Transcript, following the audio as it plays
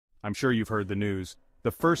I'm sure you've heard the news.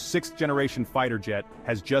 The first sixth-generation fighter jet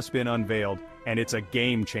has just been unveiled, and it's a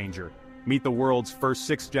game changer. Meet the world's first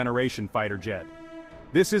sixth-generation fighter jet.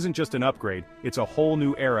 This isn't just an upgrade, it's a whole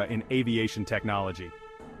new era in aviation technology.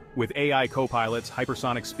 With AI co-pilots,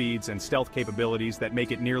 hypersonic speeds, and stealth capabilities that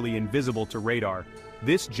make it nearly invisible to radar,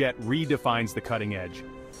 this jet redefines the cutting edge.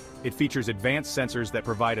 It features advanced sensors that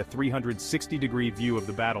provide a 360-degree view of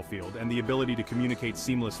the battlefield and the ability to communicate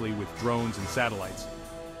seamlessly with drones and satellites.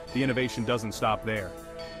 The innovation doesn't stop there.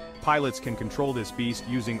 Pilots can control this beast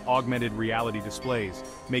using augmented reality displays,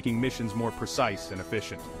 making missions more precise and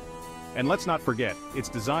efficient. And let's not forget, it's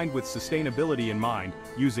designed with sustainability in mind,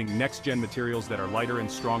 using next-gen materials that are lighter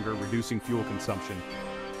and stronger, reducing fuel consumption.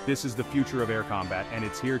 This is the future of air combat, and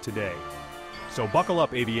it's here today. So buckle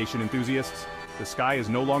up, aviation enthusiasts. The sky is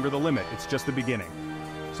no longer the limit, it's just the beginning.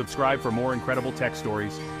 Subscribe for more incredible tech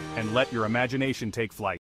stories, and let your imagination take flight.